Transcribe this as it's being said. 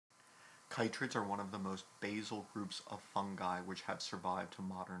Chytrids are one of the most basal groups of fungi which have survived to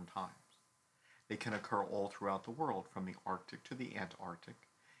modern times. They can occur all throughout the world, from the Arctic to the Antarctic,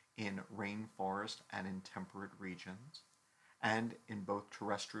 in rainforest and in temperate regions, and in both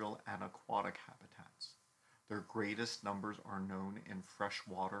terrestrial and aquatic habitats. Their greatest numbers are known in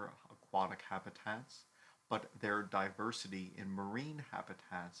freshwater aquatic habitats, but their diversity in marine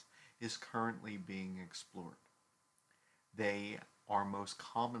habitats is currently being explored. They are most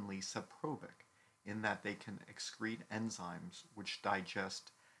commonly saprobic in that they can excrete enzymes which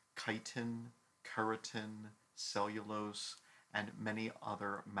digest chitin, keratin, cellulose, and many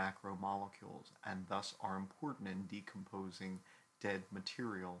other macromolecules, and thus are important in decomposing dead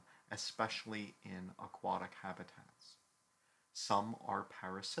material, especially in aquatic habitats. Some are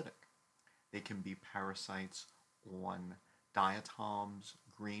parasitic. They can be parasites on diatoms,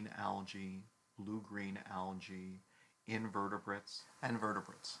 green algae, blue-green algae, invertebrates, and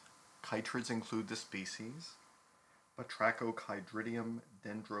vertebrates. Chytrids include the species Batrachochydidium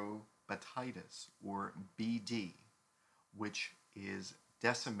dendrobatitis, or BD, which is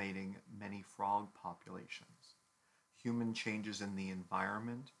decimating many frog populations. Human changes in the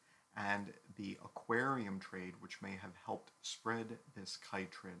environment and the aquarium trade, which may have helped spread this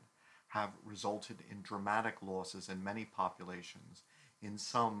chytrid, have resulted in dramatic losses in many populations, in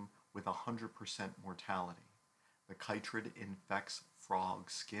some with 100% mortality. The chytrid infects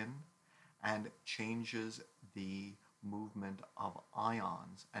frog skin and changes the movement of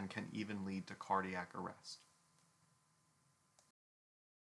ions and can even lead to cardiac arrest.